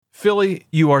Philly,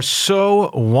 you are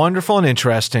so wonderful and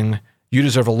interesting. You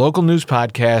deserve a local news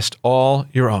podcast all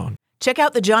your own. Check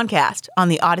out the Johncast on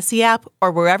the Odyssey app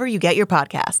or wherever you get your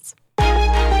podcasts.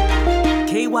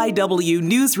 KYW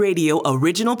News Radio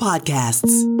original podcasts.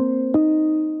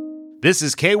 This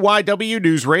is KYW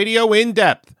News Radio In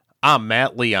Depth. I'm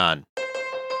Matt Leon.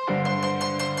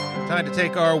 Time to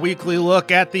take our weekly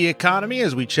look at the economy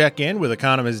as we check in with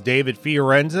economist David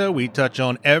Fiorenza. We touch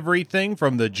on everything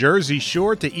from the Jersey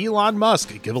Shore to Elon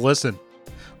Musk. Give a listen.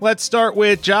 Let's start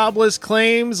with jobless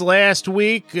claims. Last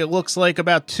week, it looks like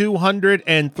about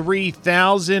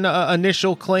 203,000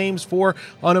 initial claims for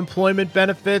unemployment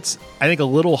benefits. I think a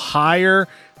little higher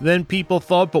than people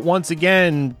thought. But once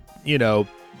again,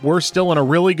 we're still in a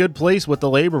really good place with the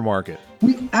labor market.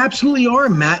 We absolutely are,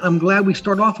 Matt. I'm glad we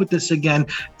start off with this again.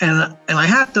 And I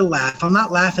have to laugh. I'm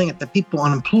not laughing at the people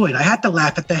unemployed. I have to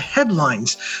laugh at the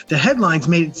headlines. The headlines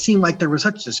made it seem like there was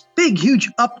such this big, huge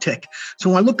uptick. So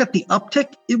when I looked at the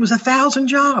uptick, it was 1,000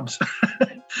 jobs.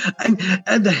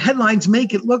 and the headlines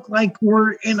make it look like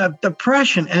we're in a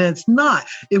depression, and it's not.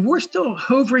 If we're still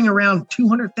hovering around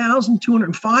 200,000,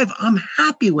 205, I'm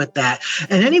happy with that.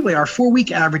 And anyway, our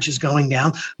 4-week average is going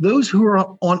down. Those who are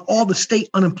on all the state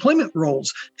unemployment rolls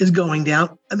is going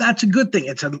down, and that's a good thing.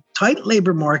 It's a tight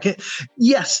labor market.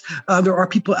 Yes, there are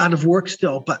people out of work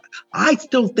still, but I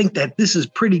still think that this is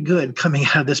pretty good coming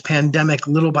out of this pandemic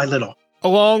little by little.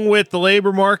 Along with the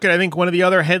labor market, I think one of the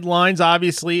other headlines,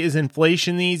 obviously, is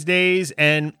inflation these days.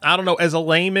 And I don't know, as a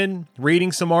layman,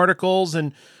 reading some articles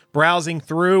and browsing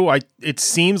through, it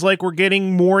seems like we're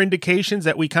getting more indications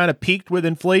that we kind of peaked with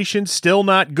inflation. Still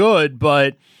not good,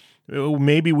 but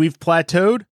maybe we've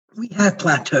plateaued. We have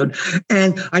plateaued.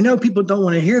 And I know people don't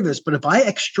want to hear this, but if I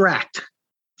extract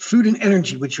food and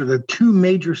energy, which are the two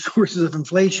major sources of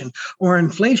inflation, or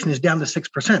inflation is down to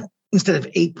 6% instead of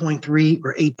 8.3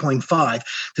 or 8.5.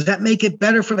 Does that make it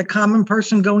better for the common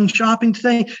person going shopping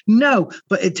today? No,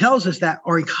 but it tells us that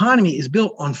our economy is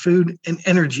built on food and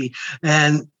energy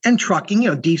and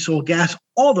trucking, diesel, gas,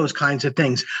 all those kinds of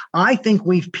things. I think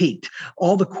we've peaked.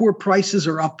 All the core prices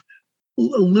are up.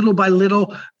 Little by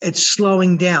little, it's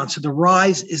slowing down. So the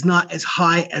rise is not as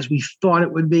high as we thought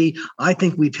it would be. I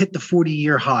think we've hit the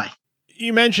 40-year high.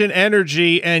 You mentioned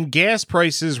energy, and gas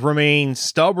prices remain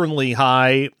stubbornly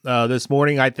high. This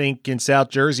morning, I think in South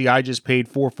Jersey, I just paid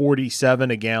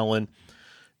 $4.47 a gallon.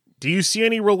 Do you see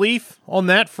any relief on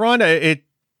that front? It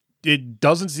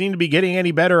doesn't seem to be getting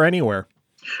any better anywhere.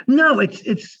 No,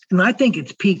 it's, and I think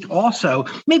it's peaked also.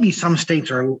 Maybe some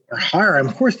states are higher.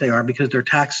 Of course they are, because their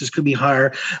taxes could be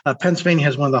higher. Pennsylvania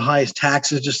has one of the highest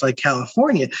taxes, just like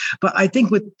California. But I think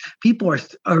with people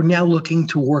are now looking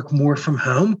to work more from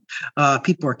home.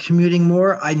 People are commuting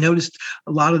more. I noticed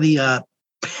a lot of the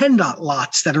PennDOT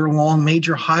lots that are along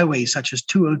major highways such as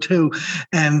 202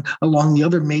 and along the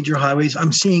other major highways.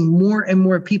 I'm seeing more and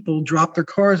more people drop their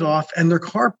cars off and they're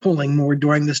carpooling more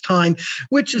during this time,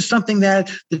 which is something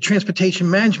that the Transportation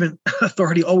Management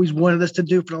Authority always wanted us to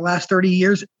do for the last 30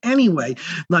 years anyway,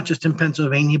 not just in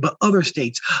Pennsylvania, but other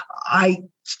states. I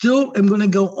still am going to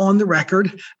go on the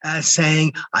record as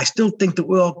saying I still think the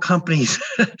oil companies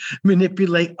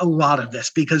manipulate a lot of this,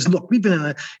 because look, we've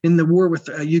been in the war with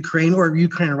Ukraine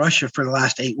and Russia for the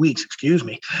last 8 weeks,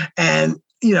 and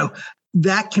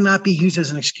that cannot be used as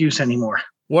an excuse anymore.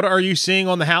 What are you seeing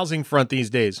on the housing front these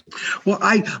days? Well,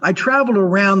 I traveled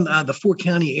around the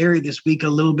 4-county area this week a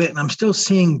little bit, and I'm still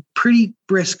seeing pretty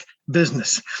brisk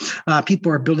business.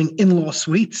 People are building in-law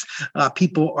suites.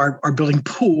 People are building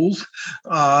pools,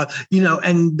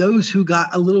 and those who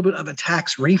got a little bit of a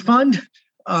tax refund,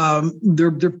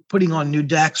 they're putting on new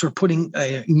decks or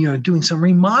doing some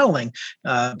remodeling.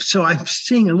 So I'm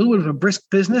seeing a little bit of a brisk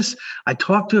business. I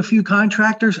talked to a few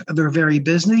contractors. They're very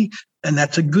busy, and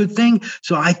that's a good thing.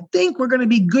 So I think we're going to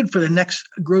be good for the next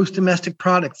gross domestic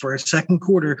product for a second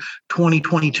quarter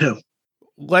 2022.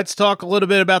 Let's talk a little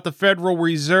bit about the Federal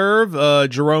Reserve.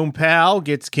 Jerome Powell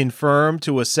gets confirmed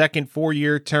to a second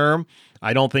 4-year term.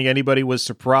 I don't think anybody was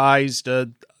surprised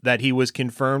that he was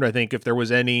confirmed. I think if there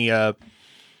was any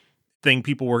thing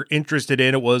people were interested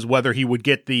in, it was whether he would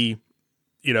get the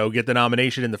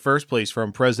nomination in the first place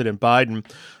from President Biden.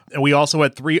 And we also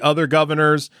had 3 other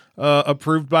governors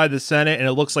approved by the Senate, and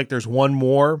it looks like there's one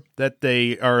more that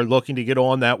they are looking to get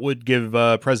on. That would give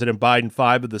President Biden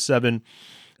 5 of the 7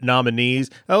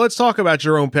 nominees. Let's talk about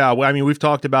Jerome Powell. I mean, we've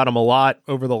talked about him a lot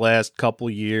over the last couple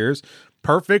of years.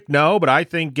 Perfect? No, but I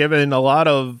think given a lot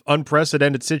of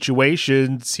unprecedented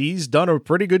situations, he's done a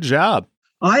pretty good job.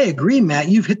 I agree, Matt.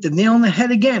 You've hit the nail on the head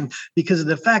again, because of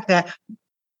the fact that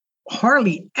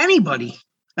hardly anybody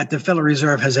that the Federal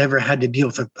Reserve has ever had to deal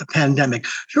with a pandemic.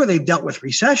 Sure, they've dealt with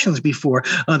recessions before.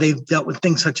 They've dealt with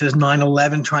things such as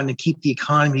 9/11, trying to keep the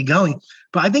economy going.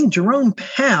 But I think Jerome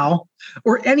Powell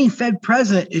or any Fed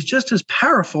president is just as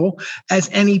powerful as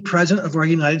any president of our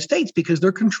United States because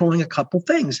they're controlling a couple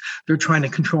things. They're trying to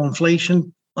control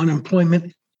inflation,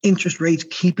 unemployment, interest rates,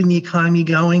 keeping the economy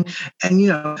going. And,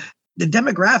 the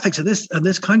demographics of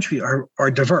this country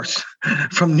are diverse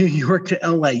from New York to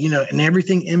LA, and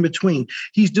everything in between.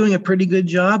 He's doing a pretty good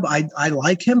job. I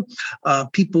like him.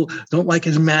 People don't like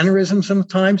his mannerisms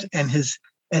sometimes and his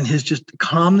just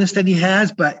calmness that he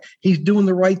has, but he's doing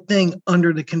the right thing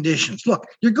under the conditions. Look,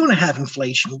 you're going to have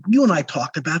inflation. You and I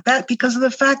talked about that because of the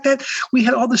fact that we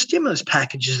had all the stimulus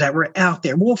packages that were out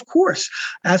there. Well, of course,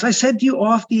 as I said to you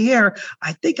off the air,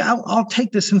 I think I'll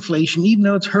take this inflation, even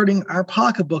though it's hurting our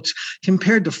pocketbooks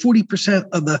compared to 40%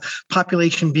 of the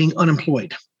population being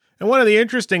unemployed. And one of the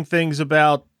interesting things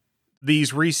about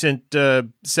these recent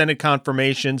Senate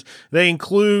confirmations, they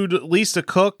include Lisa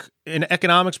Cook, an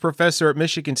economics professor at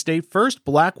Michigan State, first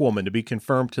black woman to be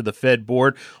confirmed to the Fed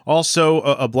board. Also,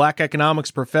 a black economics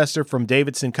professor from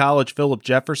Davidson College, Philip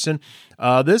Jefferson.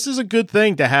 This is a good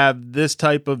thing to have this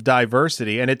type of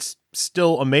diversity, and it's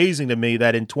still amazing to me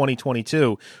that in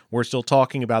 2022, we're still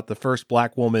talking about the first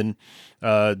black woman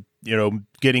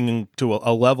getting to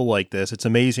a level like this. It's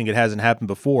amazing it hasn't happened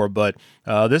before, but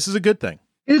this is a good thing.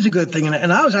 It is a good thing.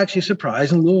 And I was actually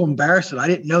surprised and a little embarrassed that I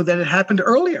didn't know that it happened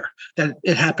earlier, that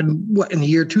it happened in the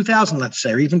year 2000, let's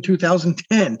say, or even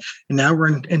 2010. And now we're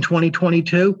in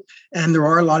 2022. And there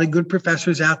are a lot of good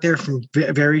professors out there from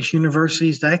various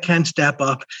universities that can step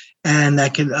up and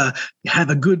that can have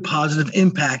a good positive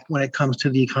impact when it comes to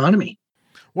the economy.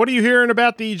 What are you hearing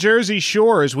about the Jersey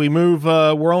Shore as we move?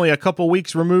 We're only a couple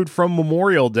weeks removed from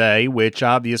Memorial Day, which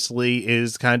obviously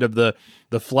is kind of the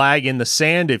flag in the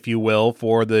sand, if you will,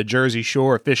 for the Jersey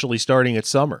Shore officially starting its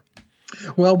summer.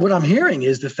 Well, what I'm hearing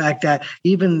is the fact that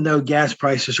even though gas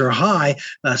prices are high,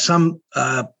 some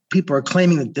people are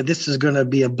claiming that this is going to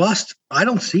be a bust. I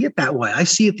don't see it that way. I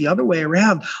see it the other way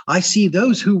around. I see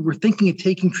those who were thinking of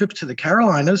taking trips to the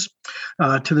Carolinas,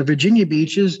 to the Virginia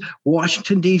beaches,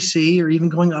 Washington, D.C., or even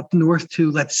going up north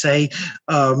to, let's say,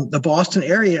 the Boston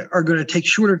area are going to take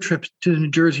shorter trips to the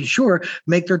New Jersey Shore,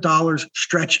 make their dollars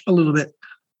stretch a little bit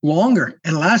longer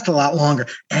and last a lot longer.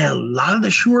 And a lot of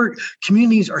the shore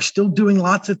communities are still doing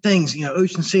lots of things.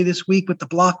 Ocean City this week with the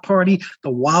block party, the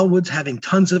Wildwoods having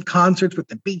tons of concerts with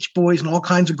the Beach Boys and all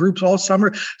kinds of groups all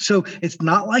summer. So it's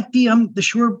not like the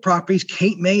shore properties.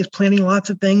 Cape May is planning lots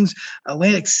of things.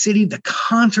 Atlantic City, the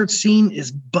concert scene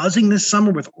is buzzing this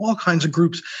summer with all kinds of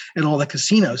groups and all the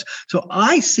casinos. So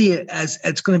I see it as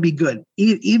it's going to be good.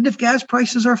 Even if gas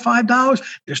prices are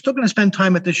 $5, they're still going to spend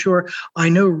time at the shore. I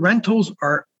know rentals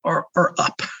are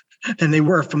up than they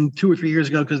were from 2 or 3 years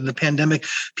ago because of the pandemic.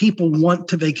 People want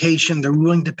to vacation. They're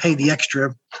willing to pay the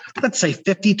extra, let's say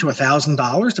 $50 to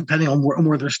 $1,000, depending on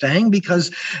where they're staying,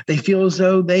 because they feel as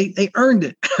though they earned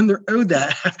it and they're owed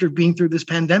that after being through this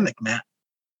pandemic, Matt.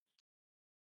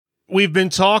 We've been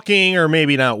talking, or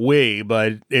maybe not we,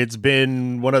 but it's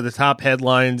been one of the top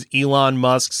headlines, Elon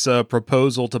Musk's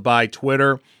proposal to buy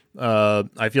Twitter.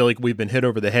 I feel like we've been hit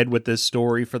over the head with this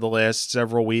story for the last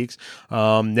several weeks.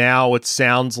 Now it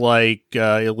sounds like,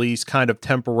 at least kind of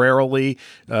temporarily,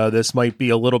 this might be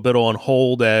a little bit on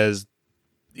hold as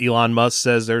Elon Musk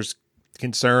says there's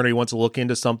concern, or he wants to look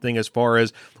into something as far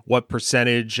as what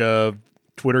percentage of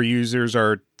Twitter users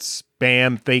are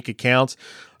spam fake accounts.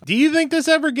 Do you think this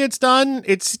ever gets done?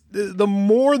 It's the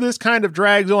more this kind of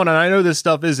drags on, and I know this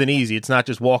stuff isn't easy. It's not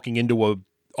just walking into a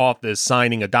office,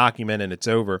 signing a document, and it's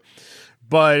over.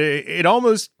 But it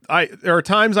almost, there are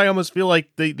times I almost feel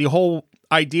like the whole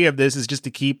idea of this is just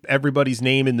to keep everybody's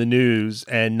name in the news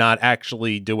and not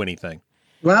actually do anything.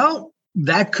 Well,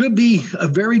 that could be a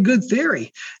very good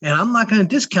theory. And I'm not going to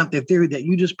discount the theory that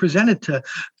you just presented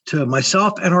to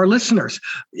myself and our listeners.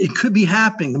 It could be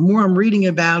happening. The more I'm reading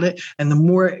about it and the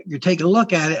more you take a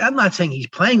look at it, I'm not saying he's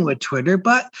playing with Twitter,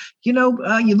 but, you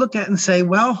look at it and say,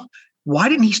 well, why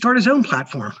didn't he start his own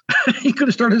platform? He could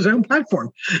have started his own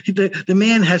platform. The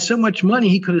man has so much money,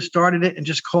 he could have started it and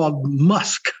just called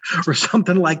Musk or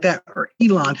something like that, or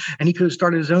Elon, and he could have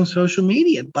started his own social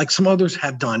media like some others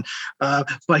have done.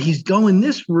 But he's going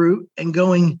this route and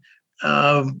going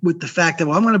with the fact that,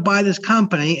 well, I'm going to buy this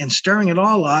company and stirring it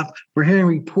all up. We're hearing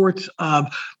reports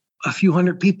of a few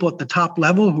hundred people at the top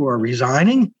level who are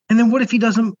resigning. And then what if he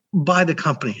doesn't buy the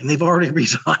company and they've already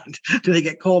resigned? Do they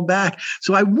get called back?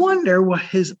 So I wonder what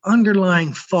his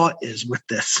underlying thought is with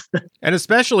this. And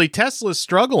especially Tesla's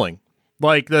struggling.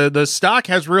 Like the stock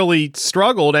has really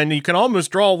struggled, and you can almost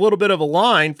draw a little bit of a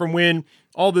line from when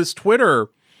all this Twitter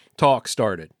talk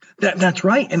started. That's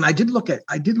right. And I did look at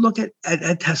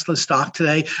Tesla stock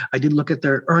today. I did look at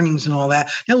their earnings and all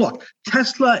that. Now look,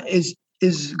 Tesla is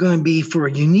going to be for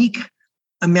a unique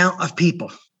amount of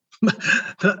people.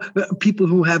 The people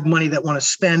who have money that want to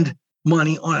spend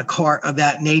money on a car of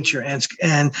that nature.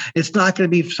 And it's not going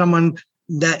to be someone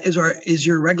that is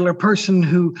your regular person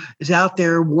who is out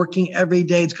there working every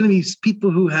day. It's going to be people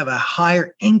who have a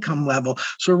higher income level.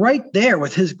 So right there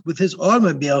with his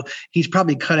automobile, he's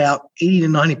probably cut out 80 to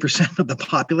 90% of the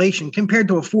population compared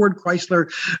to a Ford,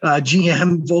 Chrysler,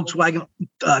 GM, Volkswagen,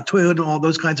 Toyota, and all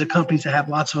those kinds of companies that have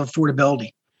lots of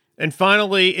affordability. And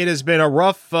finally, it has been a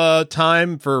rough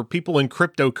time for people in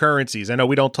cryptocurrencies. I know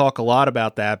we don't talk a lot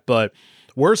about that, but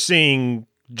we're seeing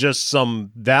just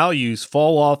some values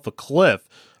fall off a cliff.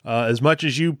 As much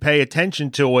as you pay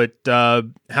attention to it,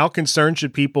 how concerned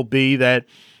should people be that,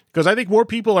 because I think more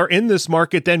people are in this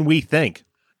market than we think.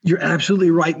 You're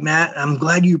absolutely right, Matt. I'm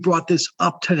glad you brought this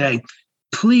up today.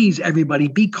 Please, everybody,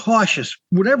 be cautious.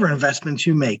 Whatever investments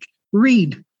you make,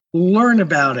 read, learn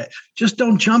about it. Just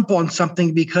don't jump on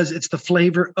something because it's the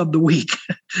flavor of the week.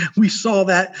 We saw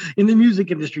that in the music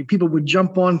industry. People would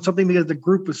jump on something because the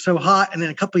group was so hot, and then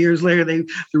a couple of years later,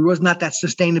 there was not that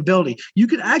sustainability. You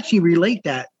could actually relate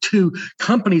that to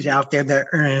companies out there that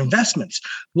are in investments.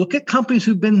 Look at companies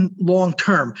who've been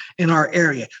long-term in our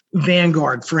area.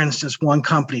 Vanguard, for instance, one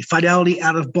company. Fidelity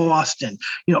out of Boston.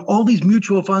 All these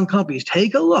mutual fund companies.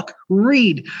 Take a look.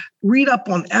 Read up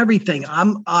on everything.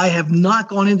 I have not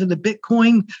gone into the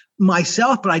Bitcoin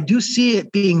myself, but I do see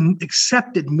it being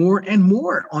accepted more and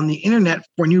more on the internet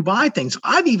when you buy things.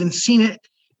 I've even seen it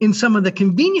in some of the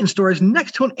convenience stores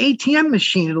next to an ATM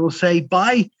machine. It will say,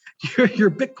 buy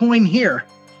your Bitcoin here.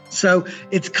 So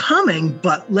it's coming,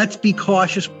 but let's be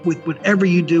cautious with whatever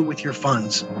you do with your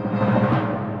funds.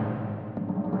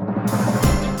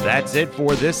 That's it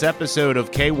for this episode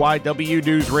of KYW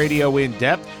News Radio In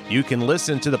Depth. You can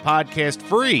listen to the podcast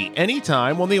free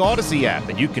anytime on the Odyssey app,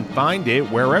 and you can find it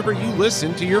wherever you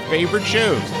listen to your favorite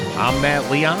shows. I'm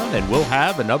Matt Leon, and we'll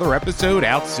have another episode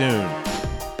out soon.